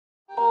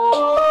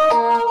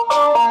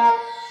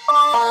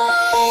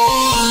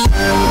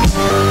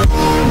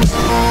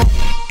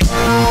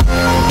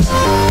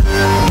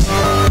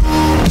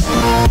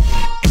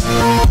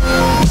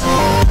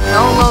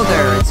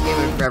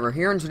Forever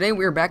here, and today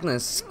we are back in the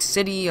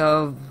city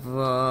of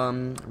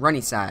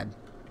Runnyside.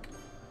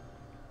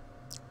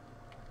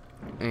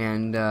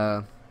 And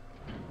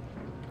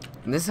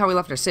this is how we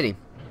left our city.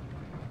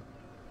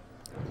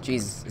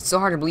 Jeez, it's so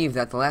hard to believe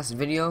that the last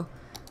video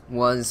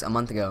was a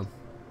month ago.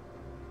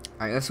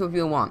 Alright, let's see what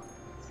people want.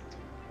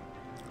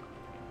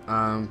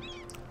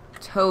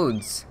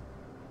 Toads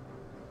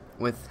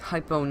with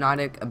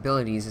hypnotic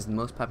abilities is the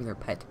most popular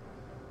pet.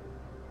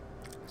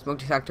 Smoke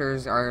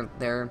detectors are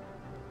there.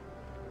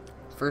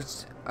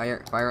 First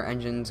fire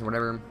engines,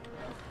 whatever.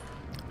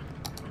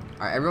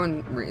 Alright,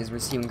 everyone is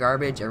receiving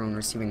garbage, everyone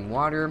receiving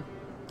water,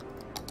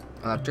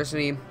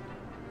 electricity.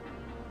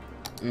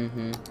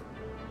 Alright,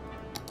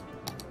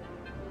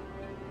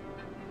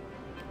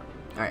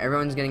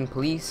 everyone's getting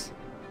police.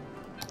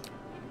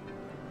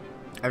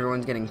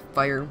 Everyone's getting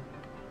fire,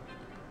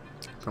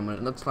 from what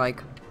it looks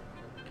like.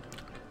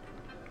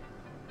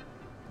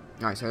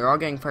 Alright, so they're all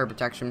getting fire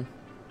protection.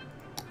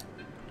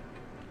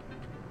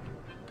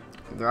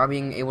 They're all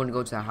being able to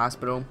go to the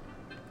hospital.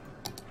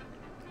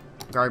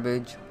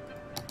 Garbage.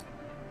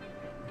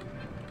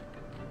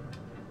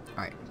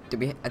 Alright,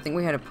 I think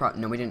we had a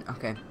no, we didn't.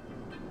 Okay.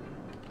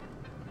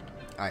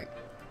 Alright.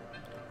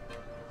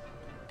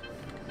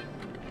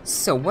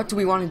 So, what do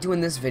we want to do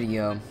in this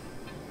video?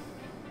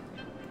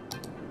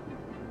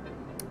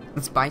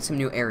 Let's buy some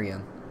new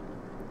area.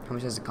 How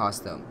much does it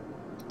cost, though?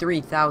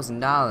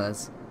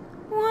 $3,000.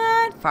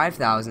 What?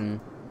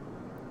 $5,000.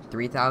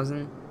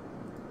 $3,000?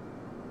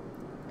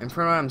 And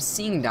from what I'm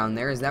seeing down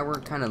there is that we're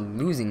kind of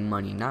losing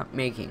money, not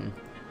making.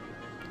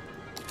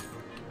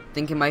 I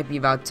think it might be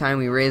about time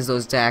we raise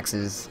those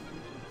taxes.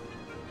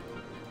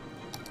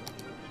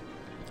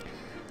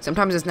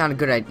 Sometimes it's not a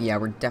good idea. Yeah,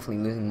 we're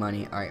definitely losing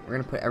money. Alright, we're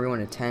going to put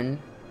everyone at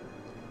 10.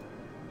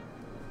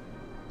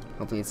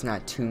 Hopefully it's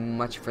not too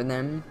much for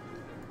them.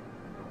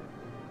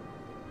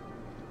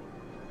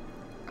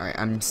 Alright,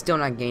 I'm still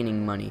not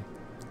gaining money.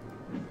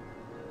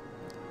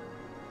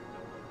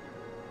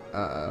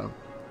 Uh-oh.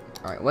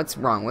 Alright, what's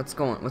wrong? What's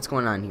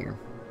going on here?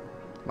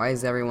 Why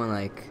is everyone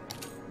like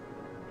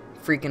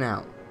freaking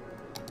out?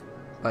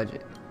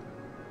 Budget.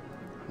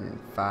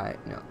 5.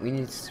 No, we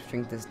need to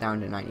shrink this down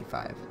to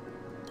 95.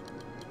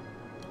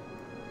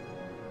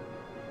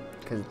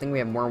 Because I think we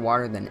have more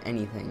water than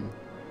anything.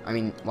 I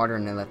mean, water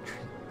and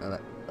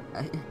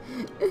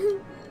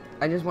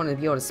I just wanted to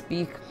be able to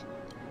speak.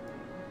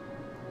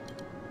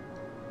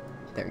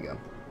 There we go.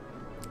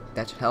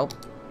 That should help.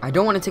 I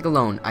don't want to take a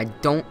loan. I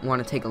don't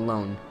want to take a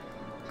loan.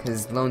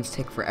 Because loans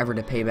take forever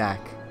to pay back.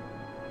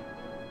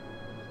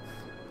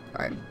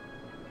 Alright.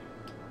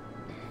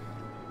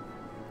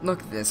 Look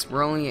at this.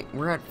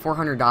 We're at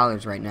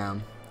 $400 right now.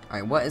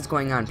 Alright, what is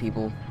going on,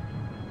 people?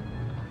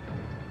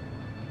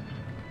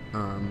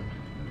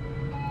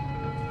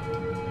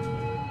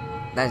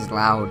 That is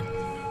loud.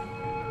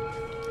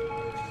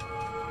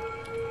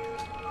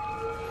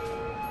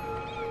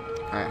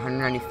 Alright,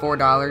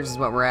 $194 is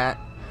what we're at.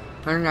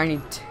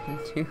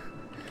 $192.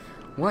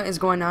 What is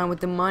going on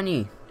with the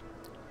money?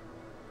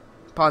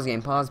 Pause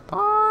game, pause.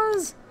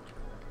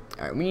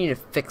 Alright, we need to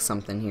fix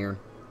something here.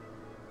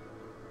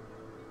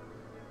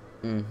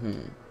 Okay.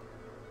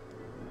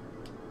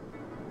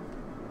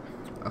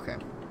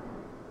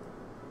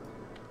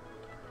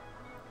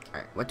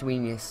 Alright, what do we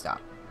need to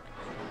stop?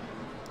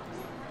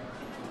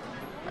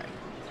 Alright.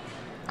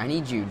 I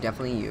need you,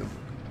 definitely you.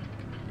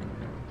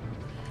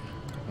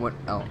 What?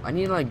 Oh, I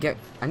need to like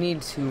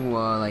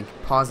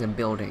pause a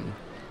building.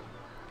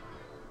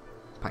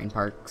 Pine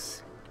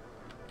Parks.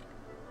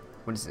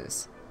 What is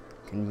this?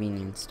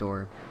 Convenience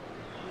store.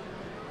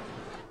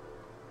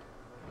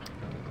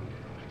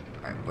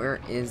 Alright, where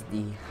is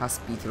the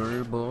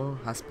hospitable?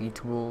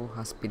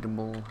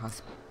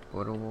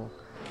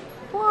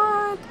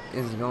 What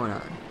is going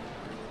on?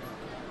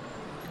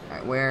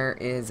 Alright, where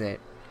is it?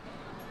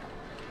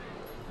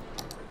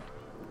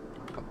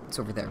 Oh, it's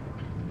over there.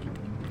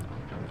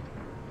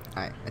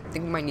 Alright, I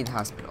think we might need the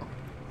hospital.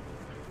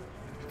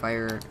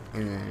 Fire,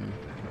 and then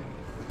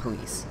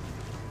police.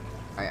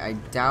 Alright, I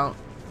doubt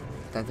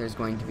that there's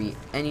going to be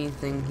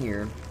anything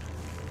here.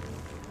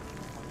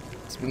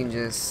 So we can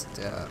just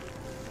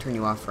turn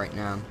you off right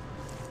now.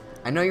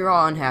 I know you're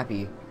all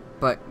unhappy,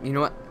 but you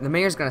know what? The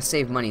mayor's gonna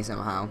save money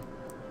somehow.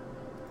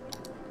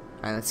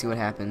 Alright, let's see what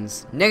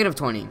happens. Negative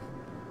 20.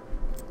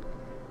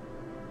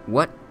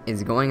 What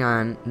is going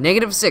on?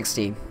 Negative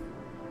 60.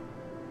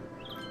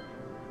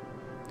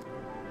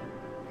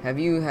 Have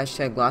you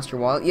hashtag lost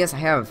your wallet? Yes, I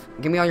have.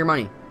 Give me all your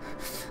money.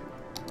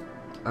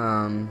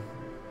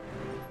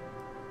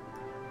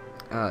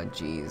 Oh,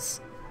 jeez.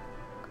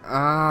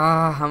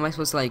 How am I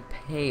supposed to, like,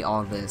 pay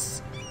all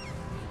this?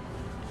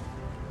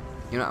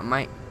 You know,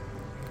 I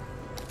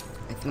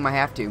think I might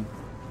have to.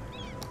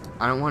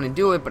 I don't want to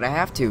do it, but I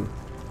have to.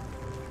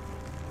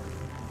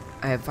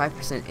 I have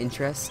 5%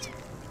 interest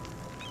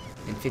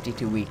in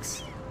 52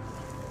 weeks.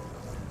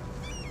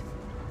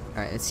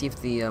 Alright, let's see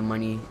if the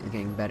money is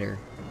getting better.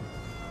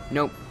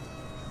 Nope.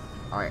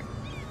 Alright.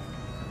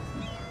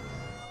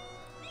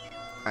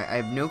 I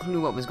have no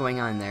clue what was going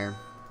on there.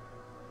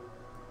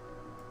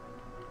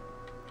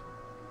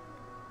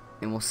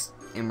 and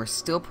we're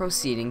still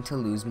proceeding to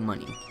lose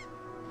money.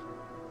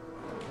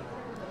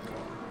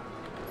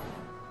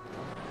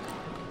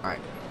 Alright.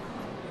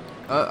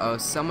 Uh-oh,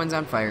 someone's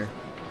on fire.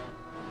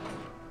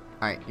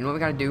 Alright, you know what we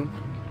gotta do?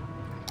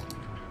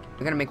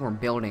 We gotta make more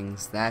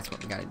buildings. That's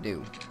what we gotta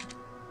do.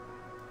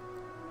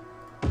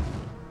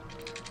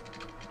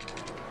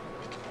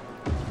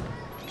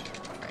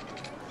 Alright.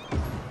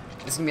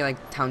 This is gonna be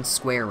like town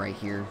square right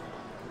here.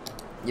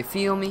 You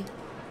feel me?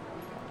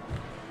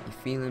 You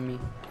feeling me?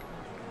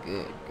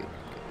 Good, good, good.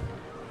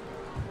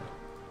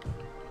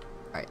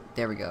 Alright,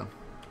 there we go.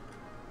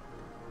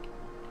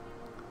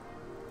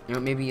 You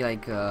know, maybe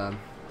like, alright,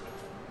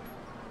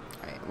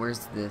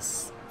 where's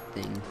this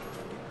thing?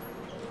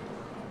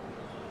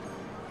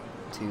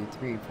 2,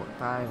 3, 4,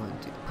 5, 1,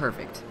 2.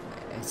 Perfect.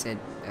 I said,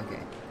 okay.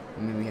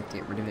 Maybe we have to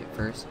get rid of it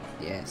first.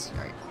 Yes,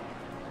 alright.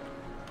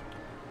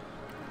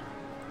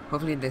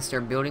 Hopefully they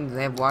start building. Do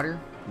they have water?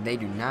 They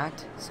do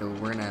not. So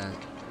we're gonna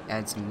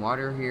add some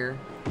water here.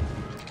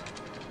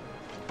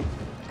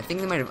 I think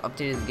they might have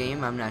updated the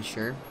game. I'm not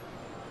sure.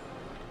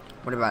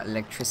 What about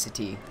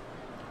electricity?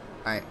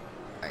 Alright.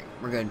 Alright,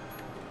 we're good.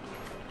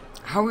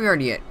 How are we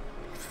already at?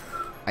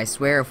 I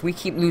swear, if we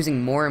keep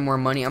losing more and more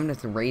money, I'm gonna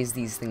have to raise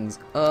these things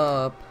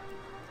up.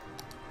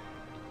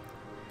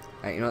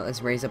 Alright, you know what?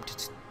 Let's raise up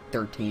to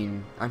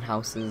 13 on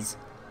houses.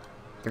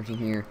 13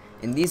 here.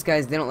 And these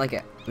guys, they don't like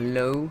it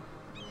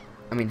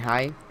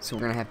high. So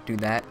we're gonna have to do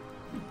that.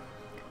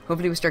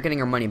 Hopefully we start getting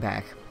our money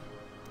back.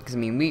 Because, I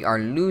mean, we are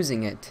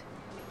losing it.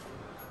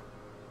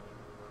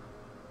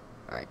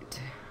 Alright.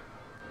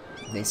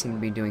 They seem to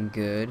be doing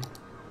good.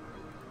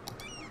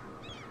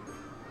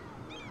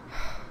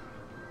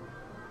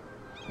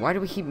 Why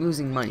do we keep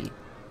losing money?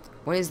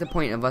 What is the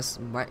point of us?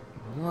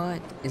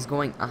 What is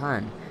going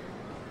on?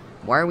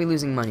 Why are we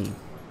losing money?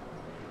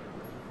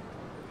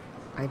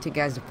 I take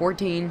guys to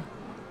 14.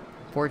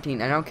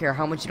 14. I don't care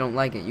how much you don't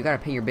like it. You gotta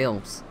pay your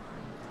bills.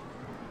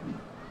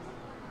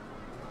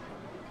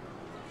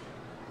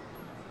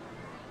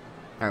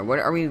 Alright, what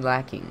are we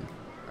lacking?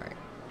 Alright.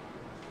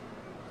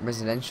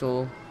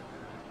 Residential.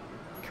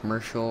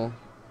 Commercial.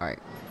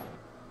 Alright.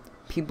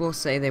 People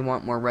say they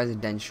want more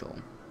residential.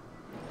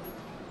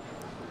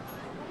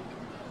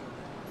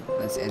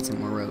 Let's add some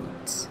more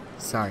roads.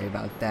 Sorry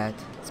about that.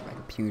 It's my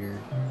computer.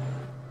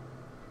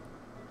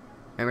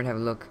 Remember to have a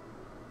look.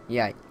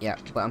 Yeah,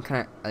 but I'm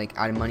kind of like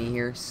out of money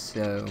here,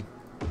 so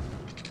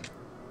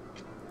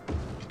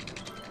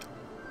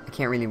I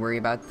can't really worry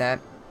about that.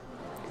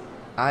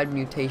 Odd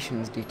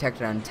mutations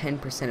detected on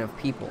 10% of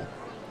people.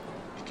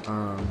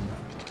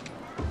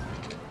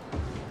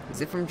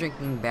 Is it from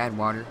drinking bad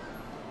water?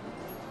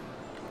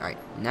 Alright,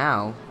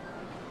 now.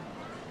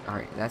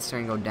 Alright, that's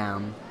starting to go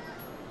down.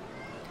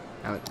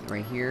 Now,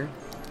 right here.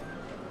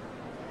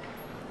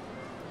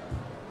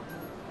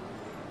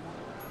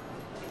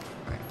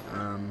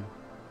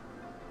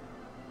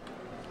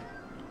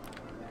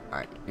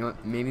 Alright, you know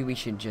what? Maybe we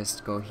should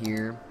just go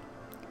here.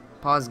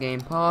 Pause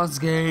game, pause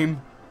game!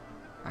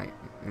 Alright,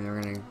 and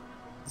we're gonna...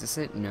 Is this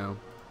it? No.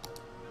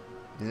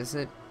 Is this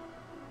it?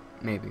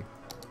 Maybe.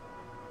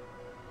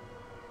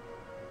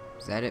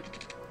 Is that it?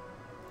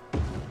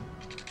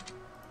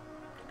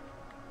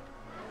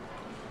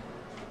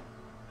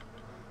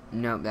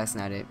 Nope, that's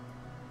not it.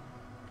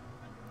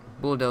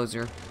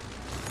 Bulldozer.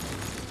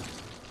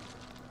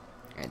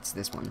 It's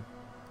this one.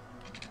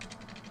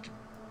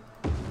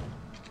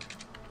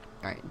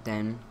 Alright,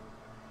 then.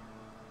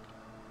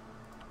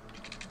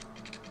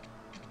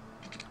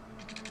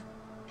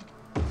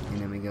 And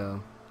then we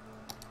go.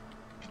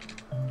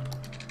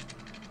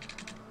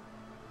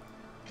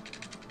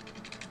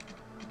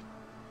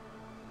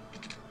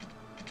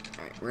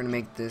 Alright, we're gonna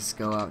make this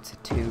go out to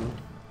 2.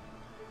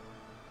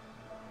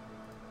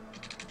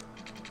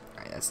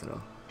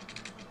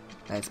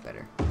 That's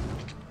better.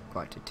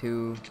 Go out to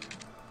 2.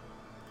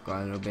 Go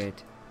out a little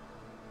bit.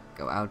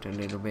 Go out a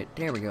little bit.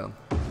 There we go.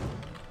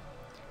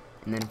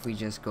 And then if we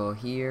just go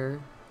here.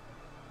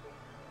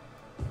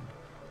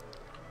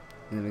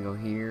 And then we go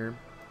here.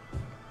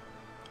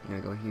 And then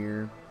we go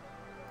here.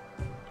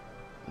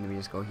 And then we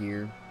just go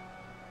here.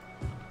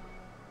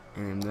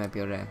 And then we might be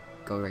able to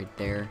go right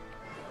there.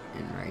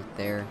 And right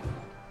there.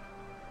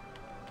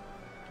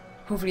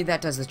 Hopefully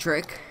that does the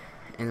trick.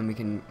 And then we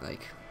can,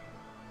 like,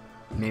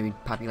 maybe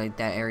populate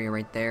that area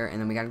right there, and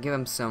then we gotta give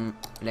them some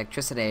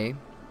electricity.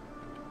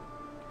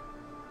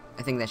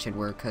 I think that should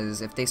work,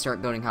 because if they start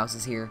building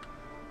houses here,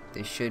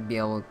 they should be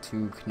able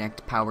to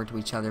connect power to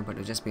each other, but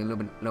it'll just be a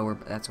little bit lower,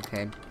 but that's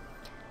okay.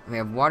 We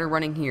have water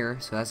running here,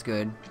 so that's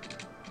good.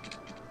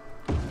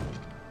 And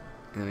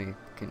then we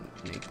can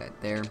make that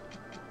there.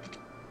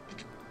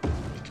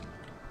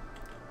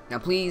 Now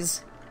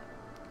please,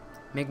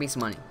 make me some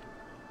money.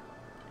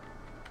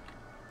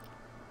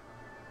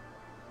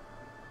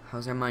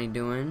 How's our money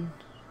doing?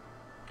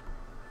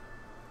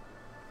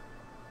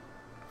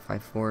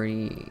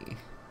 540.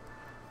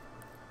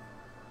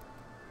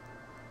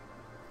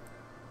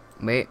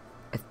 Wait,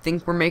 I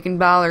think we're making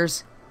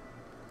dollars.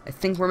 I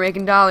think we're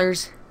making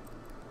dollars.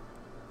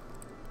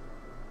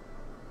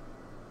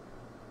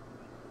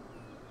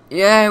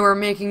 Yeah, we're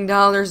making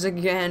dollars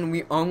again.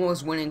 We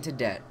almost went into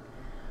debt.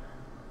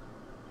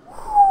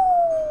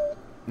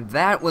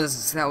 That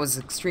was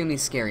extremely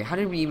scary. How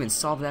did we even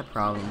solve that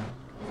problem?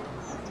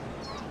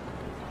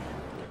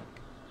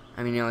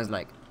 I mean, I was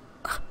like,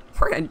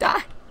 we're gonna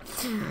die.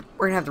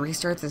 We're gonna have to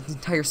restart this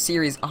entire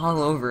series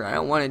all over. I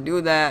don't want to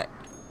do that.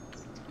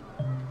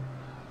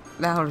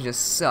 That would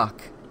just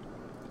suck.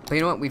 But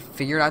you know what? We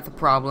figured out the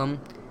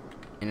problem,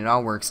 and it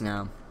all works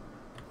now.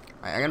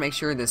 Alright, I gotta make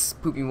sure this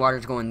poopy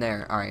water's going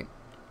there. Alright.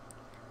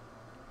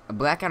 A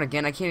blackout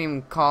again? I can't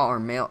even call or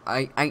mail.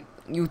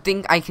 You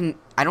think I can?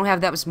 I don't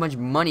have that much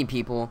money,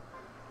 people.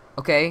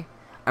 Okay?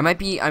 I might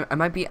be, I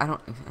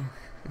don't.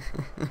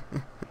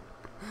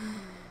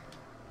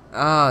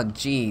 Oh,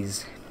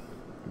 jeez.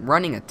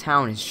 Running a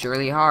town is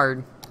surely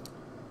hard.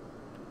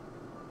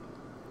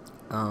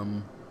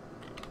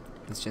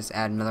 Let's just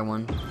add another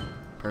one.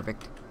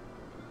 Perfect.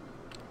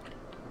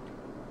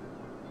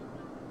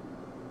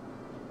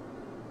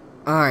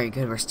 Alright,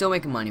 good. We're still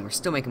making money. We're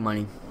still making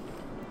money.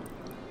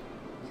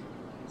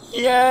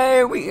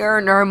 Yay! We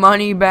earned our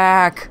money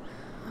back!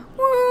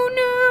 Woo,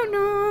 no,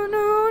 no,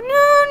 no,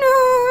 no,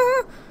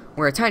 no.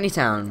 We're a tiny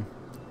town.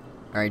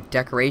 Alright,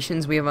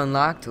 decorations we have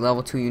unlocked.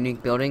 Level 2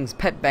 unique buildings.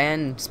 Pet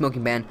ban,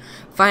 smoking ban.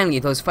 Finally,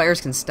 those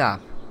fires can stop.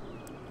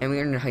 And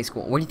we earned in high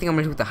school. What do you think I'm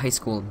gonna do with the high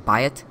school?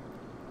 Buy it?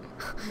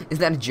 Is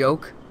that a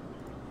joke?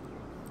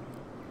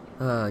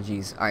 Oh,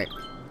 jeez. Alright.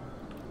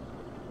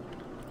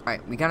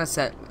 Alright, we gotta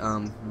set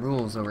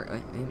rules over.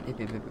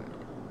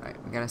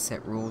 Alright, we gotta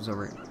set rules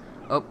over.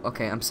 Oh,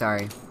 okay, I'm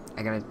sorry.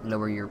 I gotta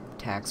lower your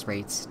tax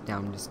rates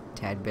down just a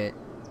tad bit.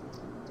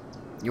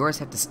 Yours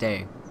have to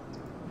stay.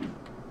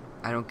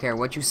 I don't care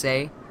what you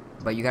say,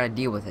 but you gotta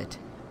deal with it.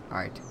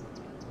 Alright.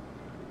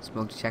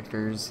 Smoke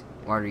detectors,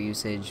 water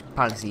usage,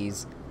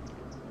 policies.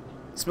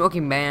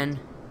 Smoking ban.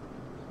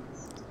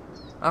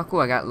 Oh,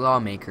 cool, I got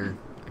lawmaker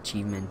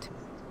achievement.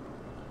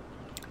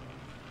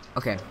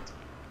 Okay,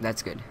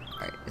 that's good.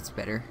 Alright, it's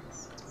better.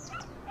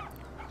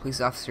 Police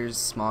officers,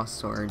 small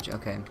storage,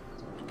 okay.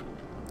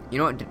 You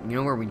know what? You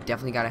know where we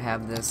definitely gotta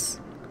have this?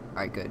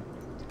 Alright, good.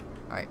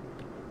 Alright.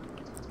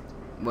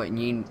 What, you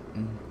need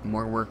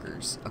more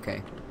workers.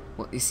 Okay.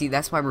 Well, you see,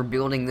 that's why we're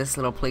building this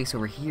little place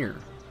over here.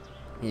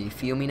 Yeah, you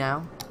feel me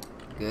now?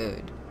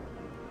 Good.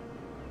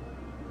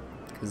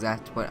 Because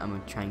that's what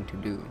I'm trying to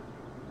do.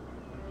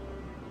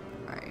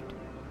 Alright.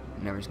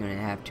 Never gonna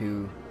have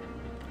to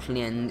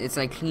clean. It's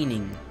like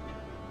cleaning.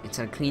 It's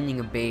like cleaning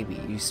a baby.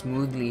 You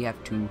smoothly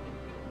have to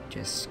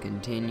just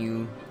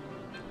continue.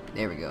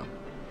 There we go.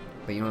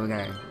 But you know what we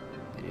gotta.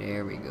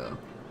 There we go.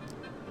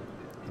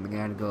 And we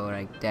gotta go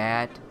like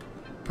that.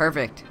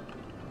 Perfect.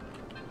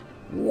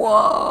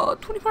 Whoa!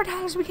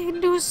 $24. We can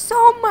do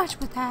so much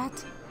with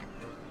that.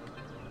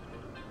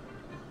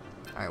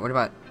 All right. What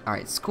about? All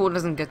right. School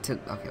doesn't get to.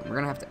 Okay. We're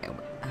gonna have to. All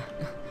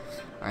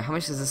right. How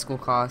much does this school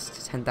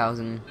cost?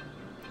 10,000.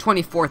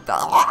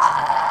 24,000.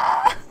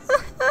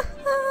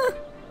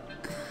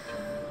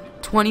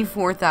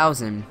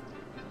 24,000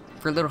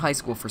 for a little high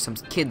school for some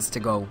kids to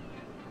go.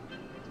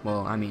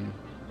 Well, I mean,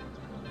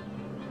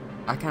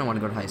 I kind of want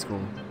to go to high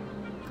school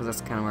because that's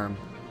kind of where I'm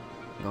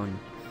going.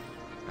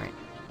 Alright.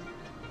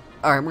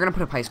 Alright, we're going to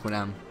put up high school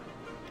down.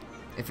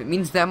 If it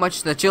means that much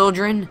to the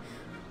children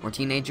or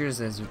teenagers,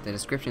 as the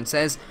description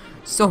says,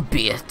 so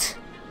be it.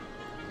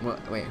 Well,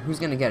 wait, who's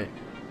going to get it?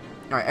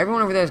 Alright,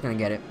 everyone over there is going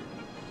to get it,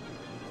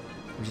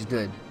 which is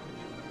good.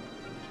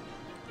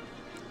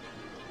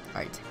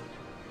 Alright.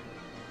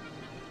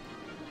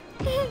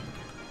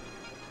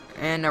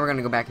 And now we're going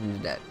to go back into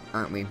debt,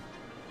 aren't we?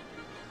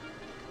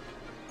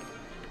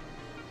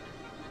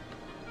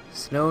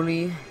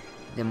 Slowly,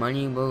 the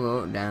money will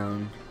go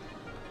down.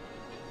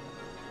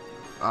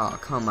 Oh,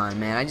 come on,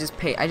 man. I just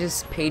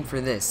paid for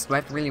this. Do I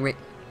have to really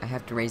I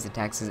have to raise the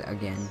taxes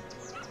again.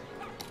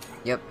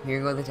 Yep,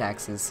 here go the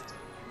taxes.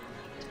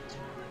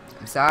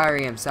 I'm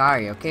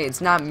sorry, okay?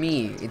 It's not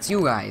me. It's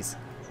you guys.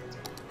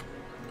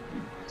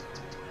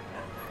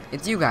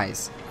 It's you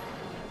guys.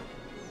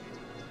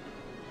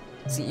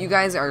 See, you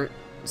guys are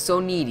so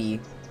needy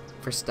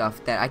for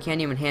stuff that I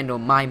can't even handle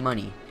my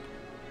money.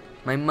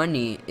 My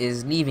money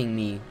is leaving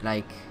me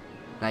like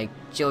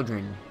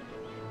children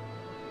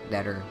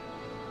that are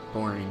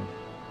born and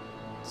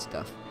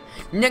stuff.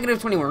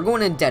 Negative 21. We're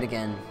going in debt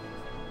again.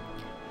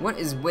 What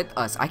is with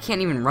us? I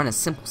can't even run a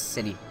simple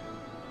city.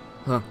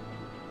 Huh.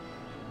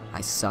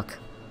 I suck.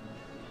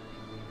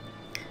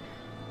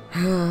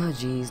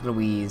 Jeez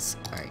Louise.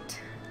 Alright.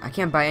 I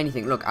can't buy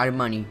anything. Look, out of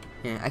money.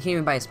 Yeah, I can't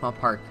even buy a small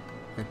park.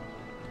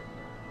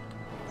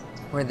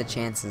 What are the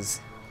chances?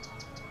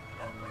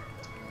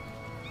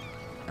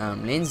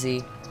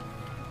 Lindsay.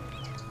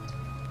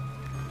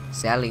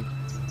 Sally.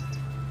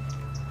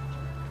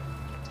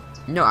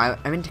 No, I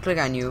meant to click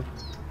on you.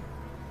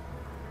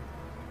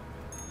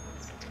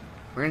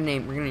 We're gonna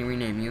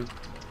rename you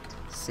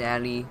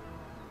Sally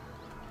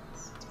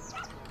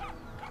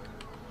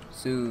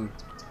Susan.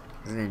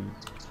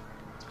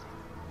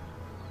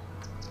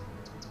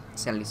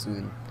 Sally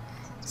Susan.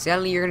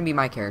 Sally, you're gonna be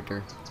my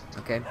character.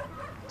 Okay?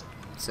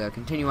 So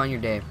continue on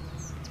your day.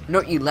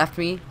 No, you left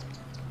me.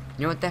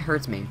 You know what? That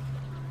hurts me.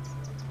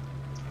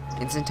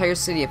 It's an entire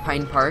city of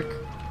Pine Park,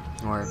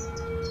 or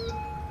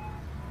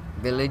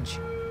village,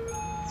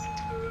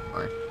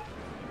 or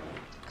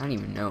I don't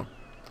even know.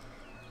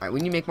 Alright, we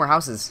need to make more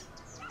houses.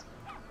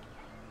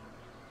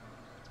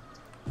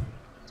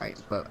 Alright,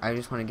 but I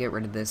just want to get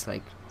rid of this,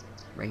 like,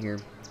 right here.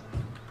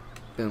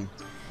 Boom.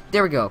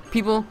 There we go.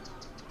 People,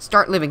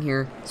 start living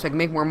here so I can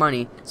make more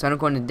money so I don't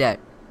go into debt.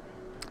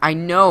 I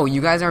know,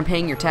 you guys aren't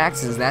paying your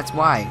taxes, that's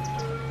why.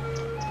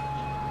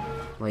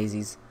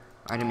 Lazies.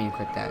 I didn't mean to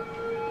click that.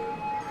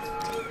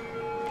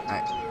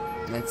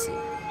 Alright, let's see.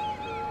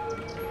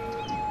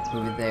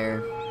 Move it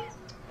there.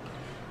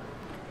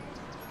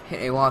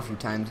 Hit a wall a few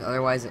times,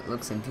 otherwise it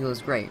looks and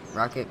feels great.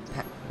 Wait,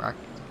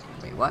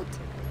 what?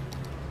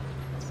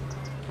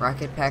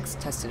 Rocket packs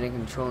tested in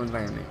control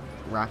environment.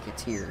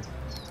 Rocketeer.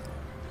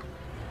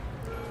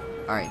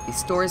 Alright, these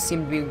stores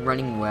seem to be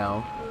running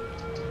well.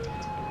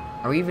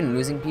 Are we even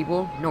losing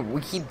people? No,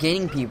 we keep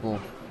gaining people.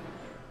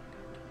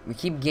 We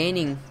keep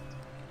gaining.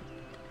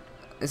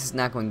 This is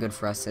not going good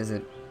for us, is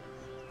it?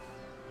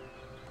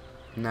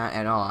 Not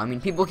at all. I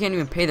mean, people can't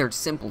even pay their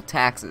simple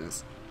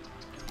taxes.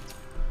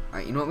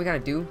 Alright, you know what we gotta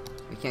do?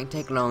 We can't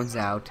take loans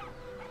out.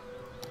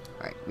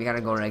 Alright, we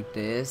gotta go like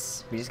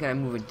this. We just gotta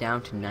move it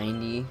down to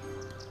 90.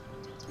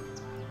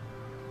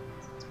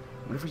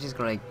 What if we just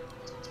go like...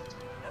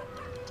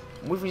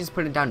 What if we just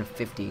put it down to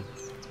 50?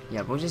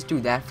 Yeah, we'll just do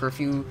that for a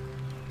few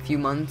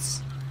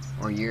months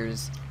or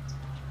years.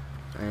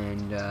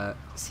 And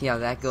see how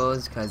that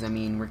goes. Because, I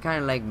mean, we're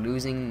kind of like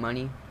losing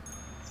money.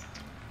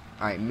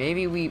 Alright,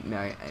 maybe we...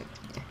 Alright,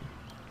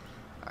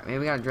 maybe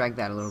we gotta drag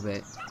that a little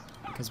bit.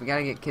 Because we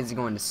gotta get kids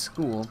going to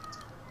school.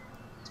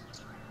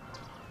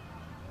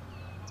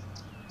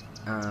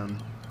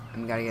 And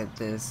we gotta get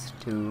this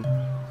to...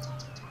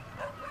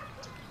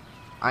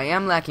 I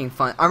am lacking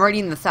fun. I'm already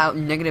in the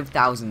negative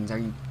thousands. Are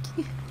you...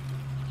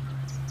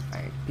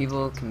 Alright,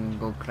 people can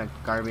go collect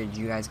garbage.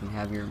 You guys can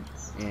have your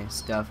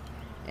stuff.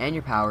 And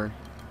your power.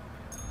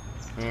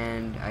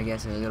 And I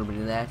guess a little bit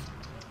of that.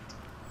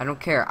 I don't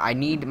care. I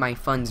need my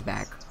funds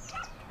back.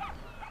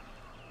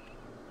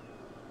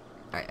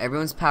 Alright,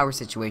 everyone's power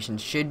situation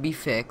should be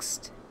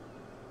fixed.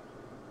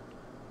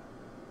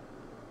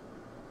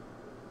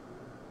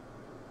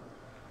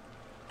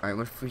 Alright,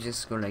 what if we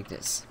just go like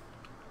this?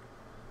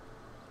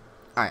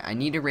 Alright, I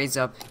need to raise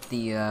up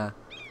the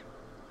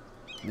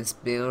this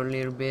bill a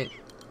little bit.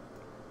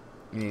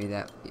 Maybe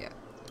that, yeah.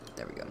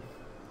 There we go.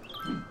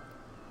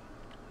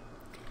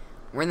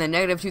 We're in the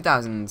negative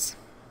 2000s.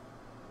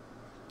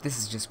 This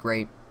is just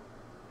great.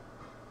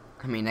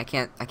 I mean, I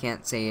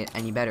can't say it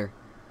any better.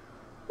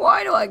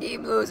 Why do I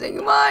keep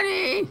losing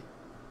money?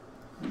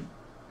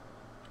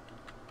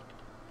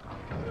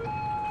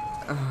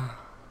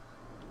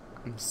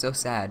 I'm so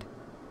sad.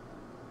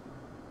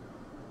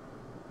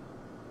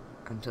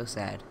 I'm so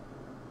sad.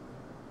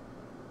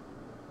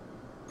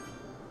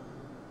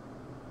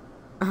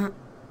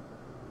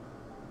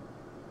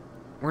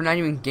 We're not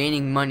even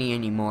gaining money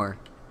anymore.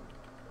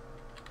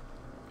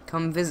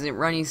 Come visit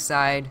Runny's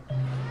side.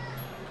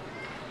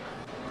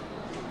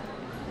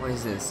 What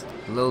is this?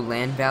 Low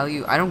land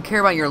value? I don't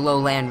care about your low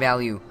land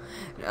value.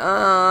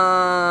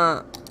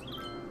 Alright,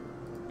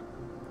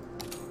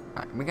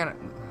 we gotta...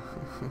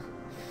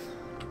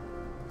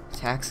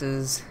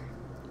 Taxes.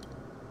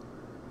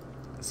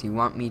 So you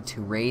want me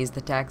to raise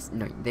the tax?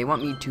 No, they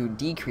want me to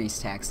decrease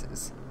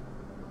taxes.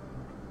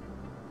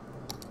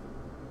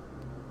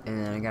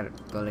 And then I gotta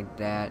go like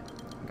that.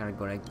 I gotta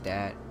go like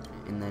that.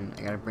 And then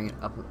I gotta bring it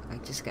up. I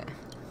just got...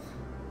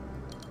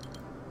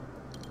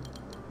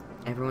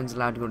 Everyone's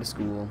allowed to go to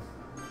school.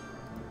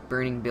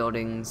 Burning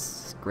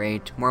buildings.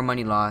 Great. More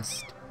money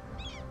lost.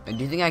 Do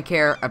you think I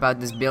care about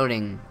this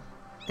building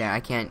that I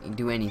can't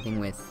do anything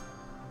with?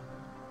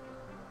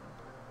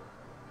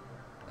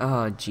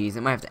 Oh, jeez. I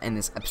might have to end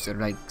this episode,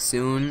 like,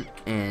 soon.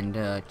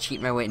 And,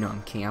 cheat my way. No,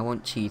 I'm kidding. I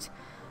won't cheat.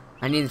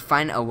 I need to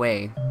find a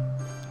way.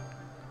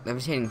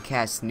 Levitating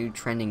cats, new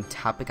trending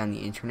topic on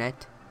the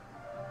internet.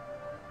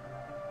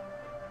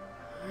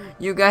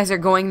 You guys are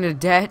going into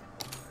debt?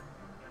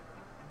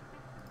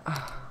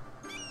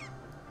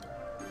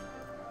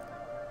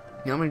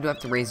 You know what I'm gonna do? I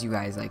have to raise you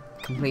guys, like,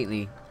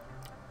 completely.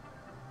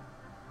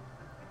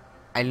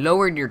 I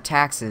lowered your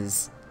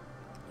taxes.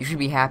 You should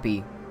be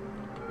happy.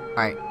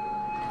 Alright.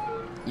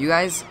 You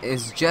guys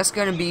is just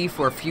gonna be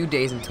for a few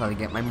days until I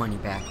get my money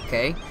back,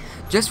 okay?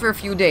 Just for a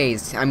few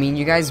days. I mean,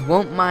 you guys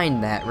won't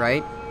mind that,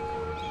 right?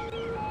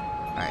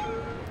 Alright.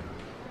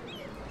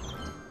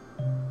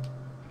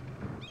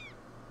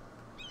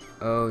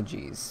 Oh,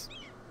 jeez.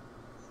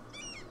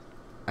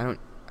 I don't...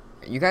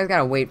 You guys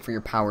gotta wait for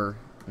your power.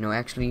 No,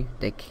 actually,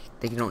 they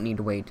don't need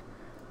to wait.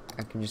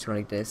 I can just go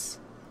like this.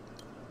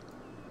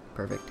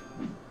 Perfect.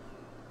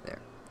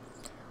 There.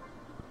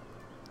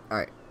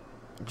 Alright.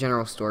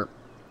 General store.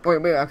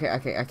 Wait,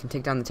 okay, I can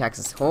take down the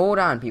taxes. Hold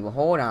on, people,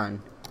 hold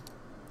on.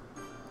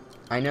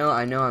 I know,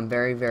 I'm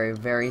very, very,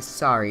 very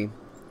sorry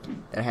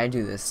that I had to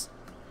do this.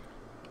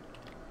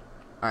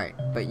 Alright,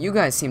 but you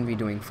guys seem to be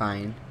doing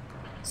fine.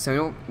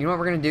 So, you know what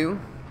we're gonna do?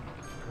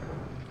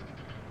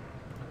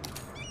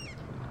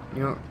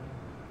 You know...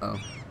 Oh.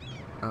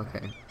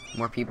 Okay.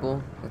 More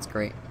people? That's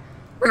great.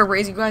 We're gonna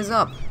raise you guys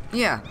up!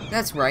 Yeah,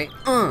 that's right.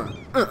 Yeah,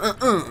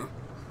 I'm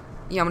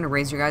gonna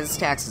raise your guys'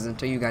 taxes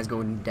until you guys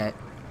go into debt.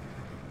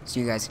 So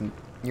you guys can...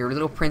 Your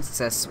little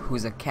princess,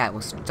 who's a cat,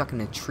 was stuck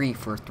in a tree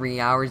for 3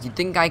 hours. You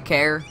think I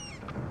care?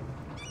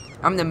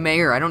 I'm the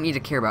mayor. I don't need to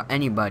care about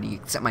anybody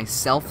except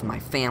myself and my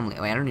family.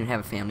 Wait, I don't even have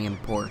a family. I'm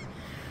poor.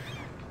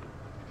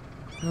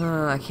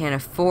 I can't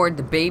afford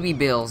the baby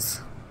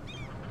bills.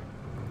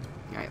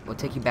 Alright, we'll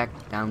take you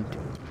back down to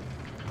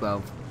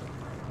 12.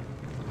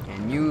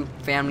 And you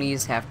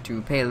families have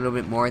to pay a little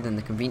bit more than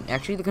the convenience...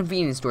 Actually, the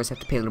convenience stores have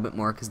to pay a little bit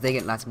more because they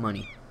get lots of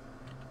money.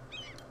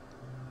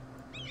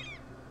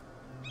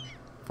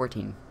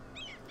 14.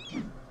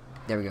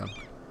 There we go.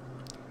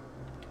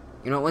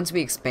 You know, once we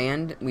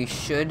expand, we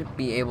should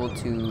be able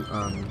to,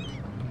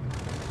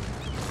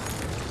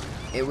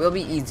 it will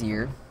be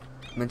easier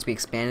once we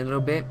expand a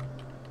little bit.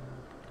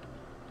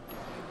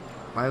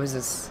 Why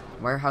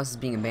are houses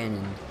being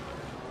abandoned?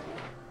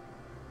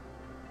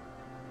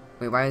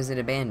 Wait, why is it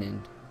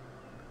abandoned?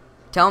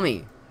 Tell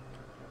me!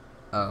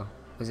 Oh,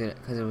 was it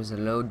because it was a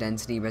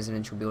low-density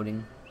residential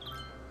building?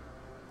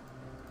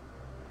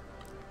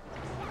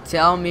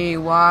 Tell me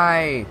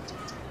why!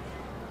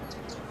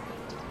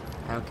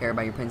 I don't care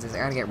about your princess. I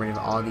gotta get rid of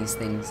all these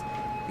things.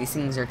 These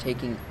things are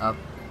taking up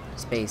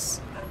space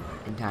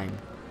and time.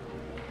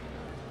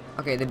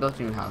 Okay, they built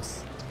a new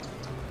house.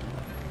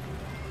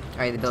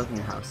 Alright, they built a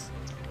new house.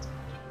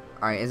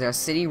 Alright, is our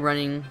city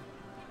running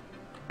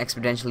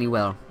exponentially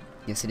well?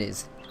 Yes, it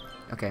is.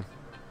 Okay.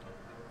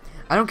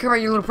 I don't care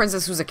about your little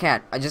princess who's a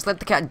cat. I just let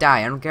the cat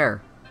die. I don't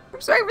care.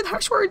 I'm sorry for the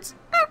harsh words.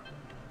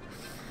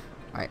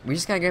 Alright, we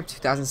just gotta get up to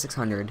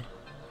 2,600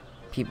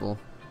 people.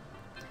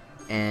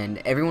 And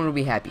everyone will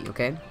be happy,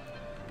 okay?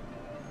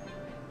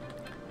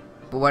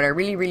 But what I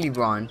really, really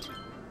want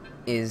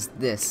is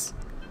this.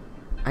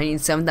 I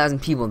need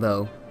 7,000 people,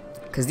 though.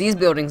 Because these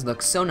buildings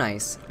look so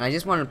nice. And I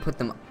just want to put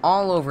them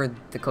all over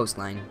the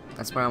coastline.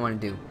 That's what I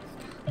want to do.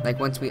 Like,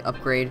 once we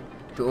upgrade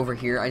to over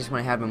here, I just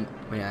want to have them...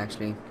 Wait,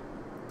 actually...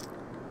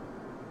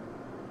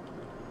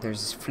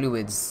 There's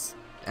fluids.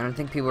 I don't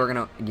think people are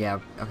gonna...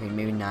 Yeah, okay,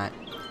 maybe not.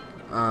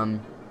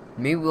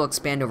 Maybe we'll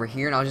expand over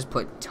here, and I'll just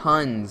put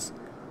tons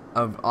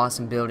of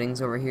awesome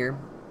buildings over here.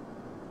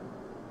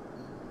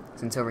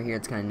 Since over here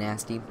it's kind of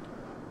nasty.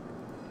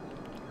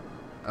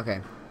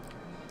 Okay.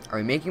 Are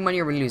we making money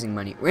or are we losing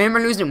money? We're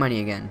losing money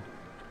again.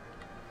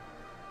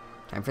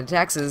 Time for the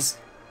taxes.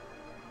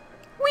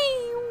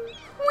 Whee!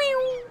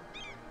 Whee!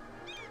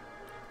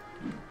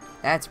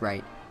 That's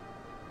right.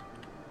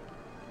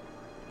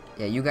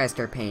 Yeah, you guys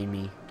start paying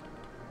me.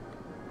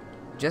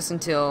 Just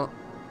until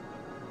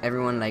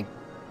everyone, like,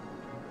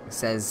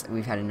 says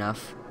we've had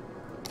enough.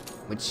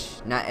 Which,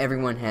 not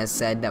everyone has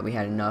said that we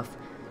had enough.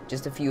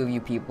 Just a few of you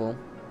people.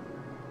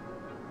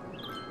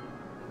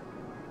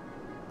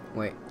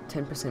 Wait,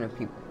 10% of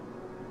people.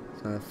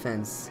 So on the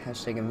fence.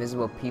 Hashtag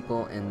invisible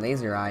people and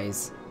laser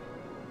eyes.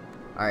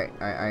 Alright,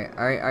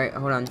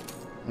 hold on.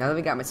 Now that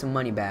we got some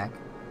money back,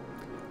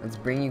 let's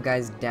bring you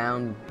guys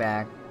down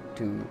back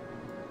to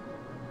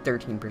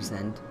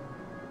 13%.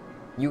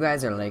 You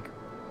guys are, like,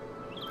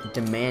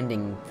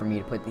 demanding for me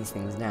to put these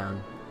things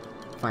down.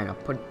 Fine, I'll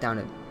put it down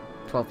at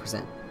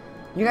 12%.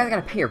 You guys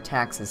gotta pay your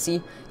taxes.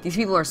 See, these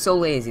people are so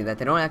lazy that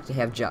they don't actually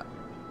have They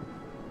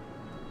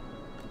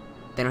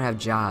don't have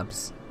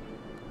jobs.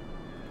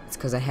 It's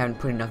because I haven't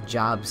put enough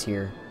jobs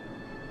here.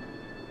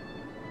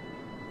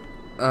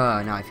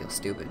 Now I feel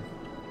stupid.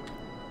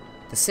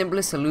 The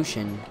simplest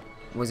solution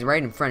was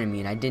right in front of me,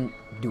 and I didn't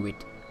do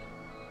it.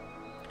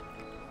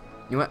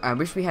 You know what? I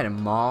wish we had a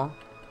mall,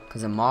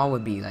 because a mall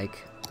would be, like,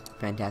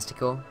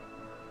 fantastical.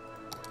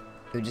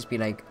 It would just be,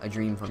 like, a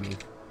dream for me.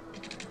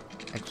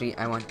 Actually,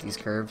 I want these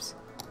curves.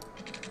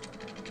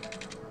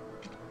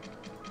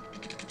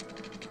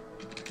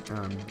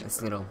 It's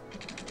a little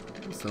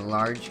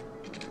large.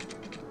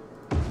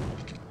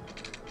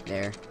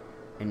 There.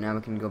 And now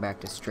we can go back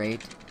to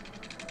straight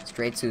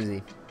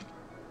Susie.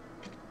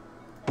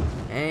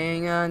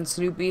 Hang on,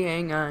 Snoopy,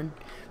 hang on.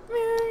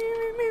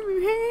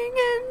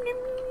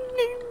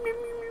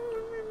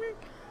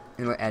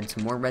 And we'll add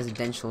some more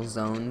residential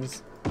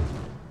zones.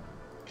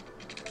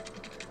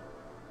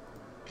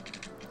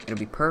 It'll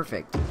be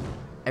perfect.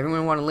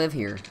 Everyone want to live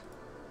here.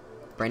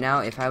 Right now,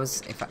 if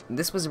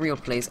this was a real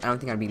place, I don't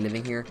think I'd be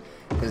living here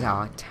because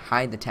how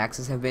high the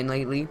taxes have been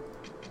lately.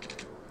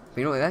 But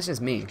you know what? That's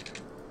just me.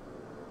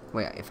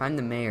 Wait, if I'm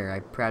the mayor,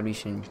 I probably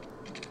shouldn't.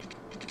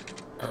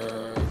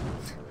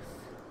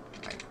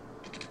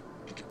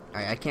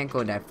 I can't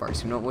go that far.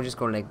 So you know what? We'll just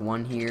go like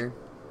one here,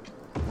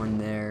 one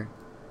there,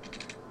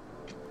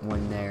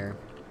 one there.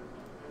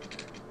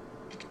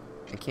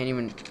 I can't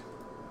even.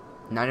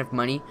 Not enough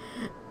money.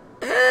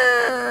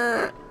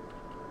 Alright.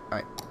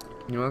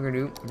 You know what we're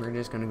gonna do? We're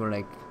just gonna go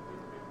like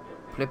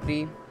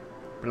flippity,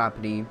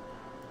 floppity,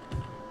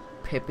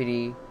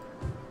 pippity,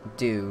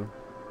 do.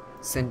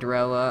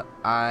 Cinderella,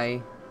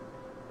 I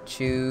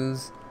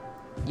choose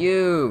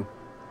you.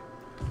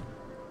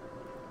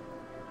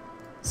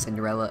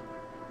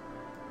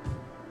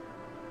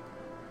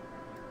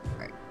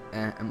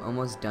 I'm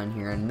almost done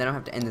here, and then I'll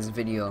have to end this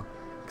video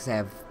because I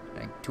have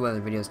like 2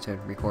 other videos to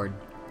record,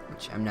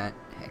 which I'm not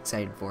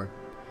excited for.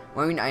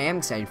 Well, I mean, I am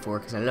excited for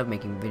because I love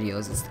making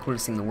videos. It's the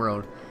coolest thing in the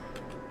world.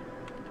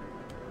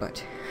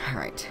 But,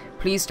 alright.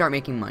 Please start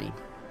making money.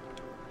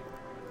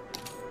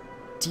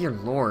 Dear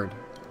Lord.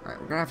 Alright,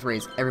 we're gonna have to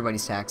raise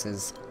everybody's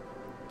taxes.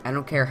 I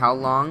don't care how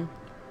long.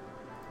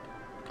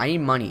 I need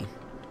money.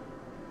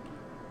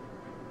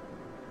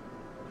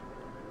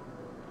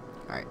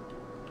 Alright.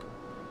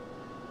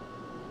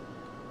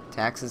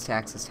 Taxes,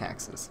 taxes,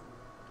 taxes.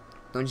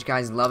 Don't you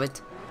guys love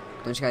it?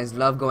 Don't you guys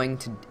love going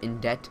in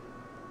debt?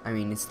 I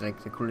mean, it's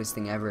like the coolest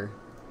thing ever.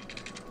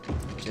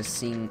 Just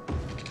seeing,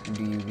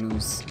 do you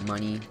lose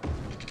money?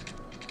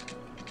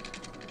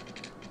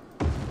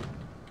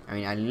 I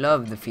mean, I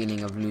love the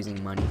feeling of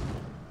losing money.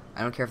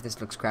 I don't care if this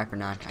looks crap or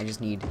not. I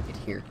just need it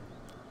here.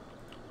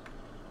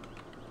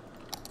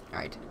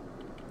 Alright.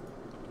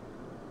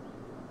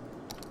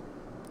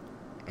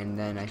 And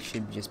then I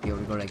should just be able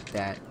to go like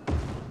that.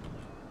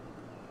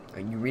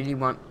 You really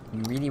want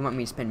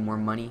me to spend more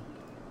money?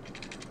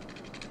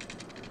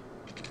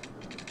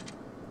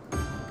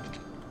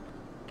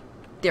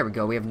 There we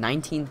go. We have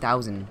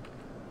 19,000.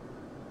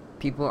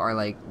 People are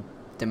like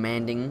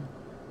demanding.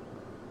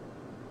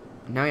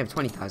 Now we have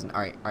 20,000.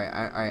 Alright,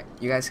 alright.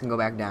 You guys can go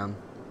back down.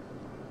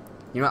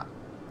 You know what?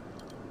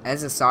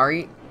 As a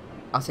sorry,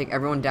 I'll take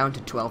everyone down to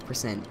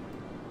 12%.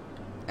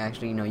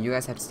 Actually, no, you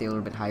guys have to stay a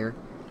little bit higher.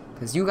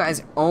 Because you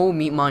guys owe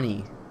me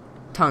money.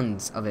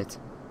 Tons of it.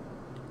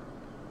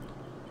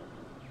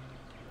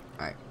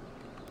 Alright.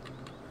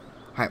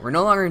 Alright, we're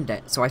no longer in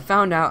debt. So I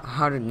found out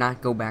how to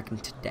not go back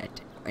into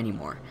debt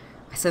anymore.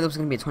 I said it was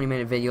going to be a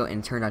 20-minute video,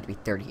 and it turned out to be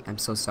 30. I'm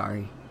so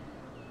sorry.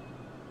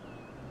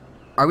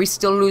 Are we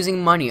still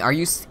losing money? Are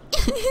you...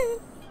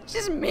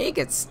 Just make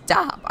it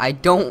stop. I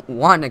don't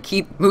want to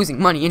keep losing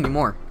money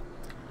anymore.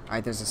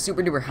 Alright, there's a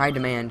super duper high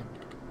demand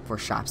for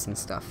shops and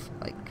stuff.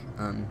 Like,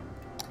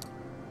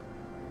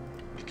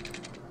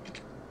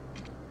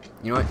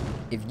 you know what?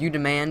 If you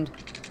demand,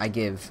 I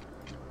give.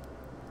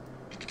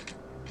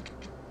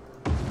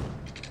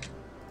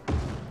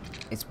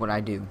 It's what I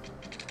do.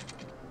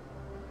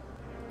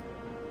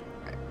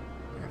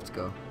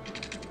 Go.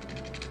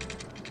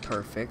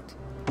 Perfect.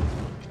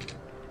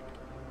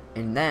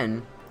 And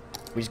then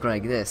we just go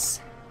like this.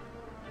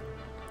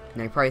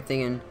 Now you're probably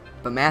thinking,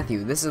 but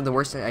Matthew, this is the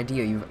worst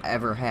idea you've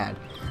ever had.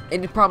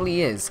 And it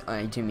probably is.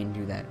 I didn't mean to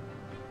do that.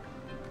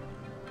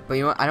 But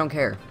you know what? I don't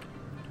care.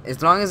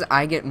 As long as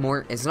I get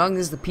more, as long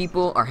as the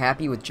people are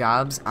happy with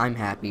jobs, I'm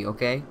happy,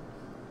 okay?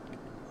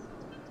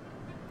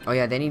 Oh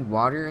yeah, they need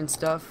water and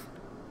stuff.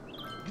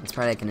 It's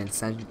probably like an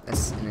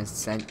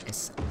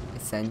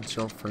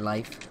essential for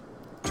life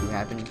to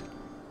happen.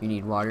 You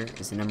need water.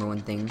 It's the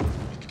 #1 thing.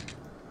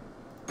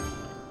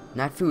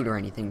 Not food or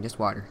anything, just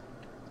water.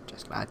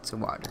 Just lots of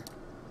water.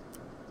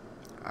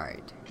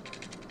 Alright.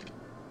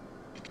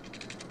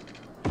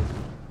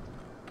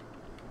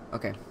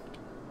 Okay.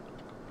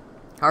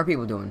 How are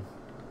people doing?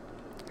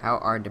 How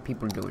are the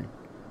people doing?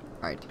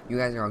 Alright, you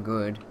guys are all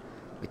good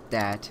with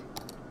that.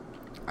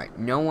 Alright,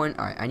 no one...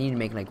 Alright, I need to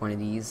make like one of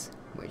these,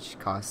 which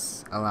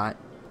costs a lot.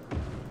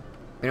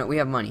 You know, we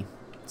have money,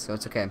 so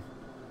it's okay.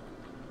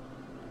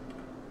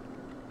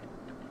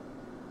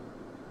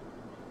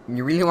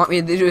 You really want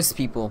me to do this,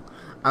 people?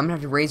 I'm gonna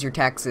have to raise your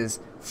taxes.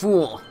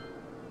 Fool!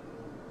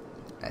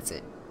 That's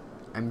it.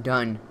 I'm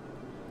done.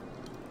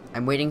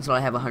 I'm waiting till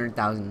I have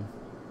 100,000.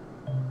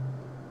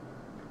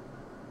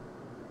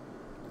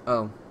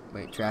 Oh,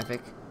 wait,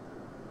 traffic?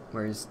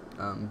 Where's,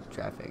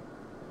 traffic?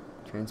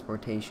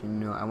 Transportation,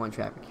 no, I want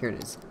traffic. Here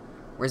it is.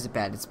 Where's it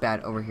bad? It's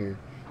bad over here.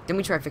 Didn't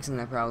we try fixing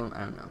that problem?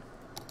 I don't know.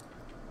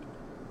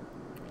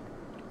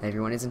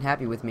 Everyone isn't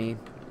happy with me.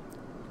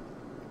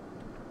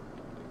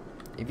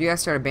 If you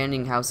guys start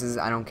abandoning houses,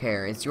 I don't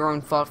care. It's your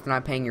own fault for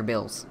not paying your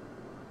bills.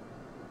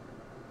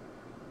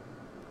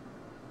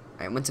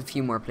 Alright, once a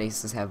few more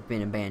places have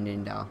been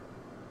abandoned, I'll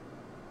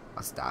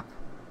stop.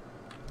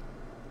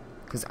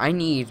 Because I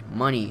need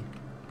money.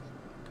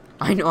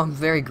 I know I'm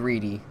very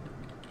greedy.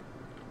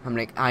 I'm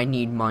like, I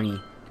need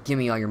money. Give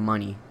me all your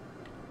money.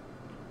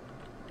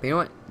 But you know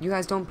what? You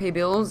guys don't pay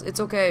bills. It's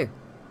okay.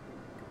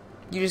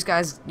 You just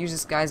guys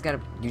gotta,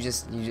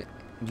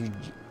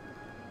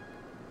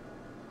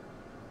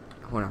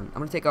 hold on. I'm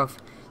gonna take off.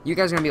 You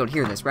guys are gonna be able to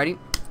hear this. Ready?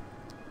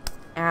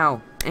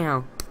 Ow.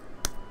 Ow.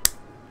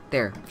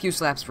 There. A few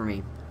slaps for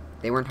me.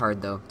 They weren't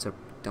hard, though, so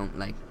don't,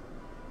 like...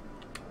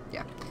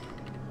 Yeah.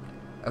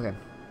 Okay.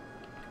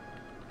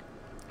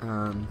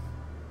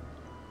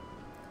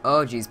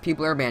 Oh, jeez.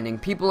 People are abandoning.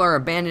 People are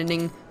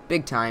abandoning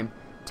big time.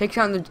 Take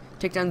down the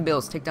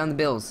bills. Take down the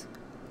bills.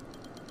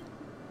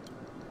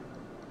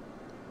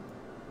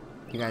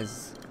 You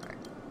guys... Alright.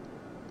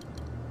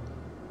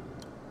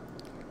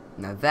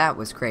 Now that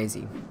was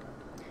crazy.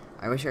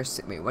 I wish our...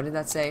 Wait, what did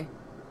that say?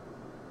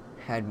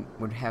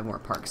 Would have more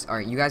parks.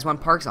 Alright, you guys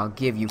want parks? I'll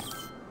give you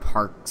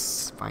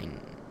parks. Fine.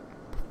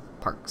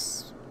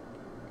 Parks.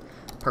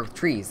 Park with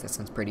trees. That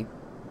sounds pretty.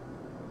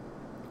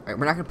 Alright,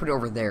 we're not gonna put it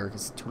over there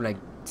because it's too, like,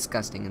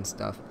 disgusting and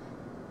stuff.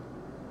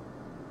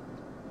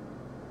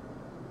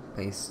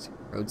 placed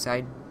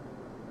roadside.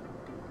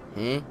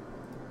 Eh?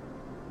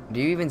 Do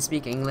you even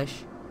speak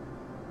English?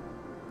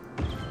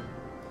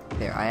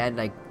 There, I had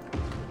like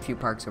a few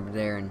parks over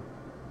there and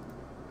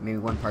maybe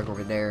one park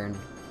over there, and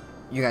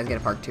you guys get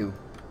a park too.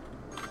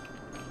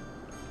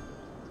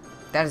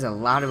 That is a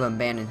lot of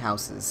abandoned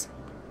houses.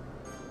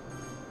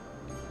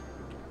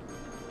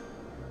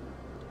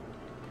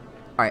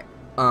 Alright,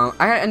 I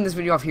gotta end this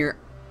video off here.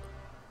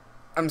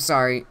 I'm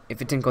sorry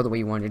if it didn't go the way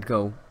you wanted it to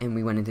go and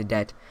we went into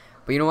debt.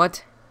 But you know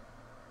what?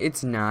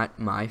 It's not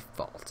my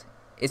fault.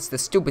 It's the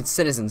stupid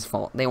citizens'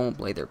 fault. They won't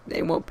pay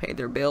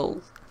their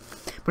bills.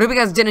 But I hope you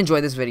guys did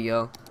enjoy this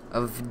video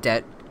of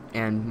debt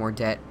and more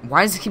debt.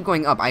 Why does it keep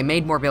going up? I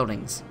made more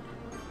buildings.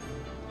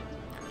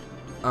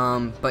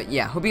 But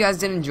yeah, hope you guys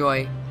did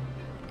enjoy.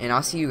 And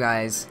I'll see you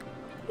guys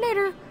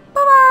later.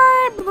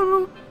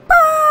 Bye-bye.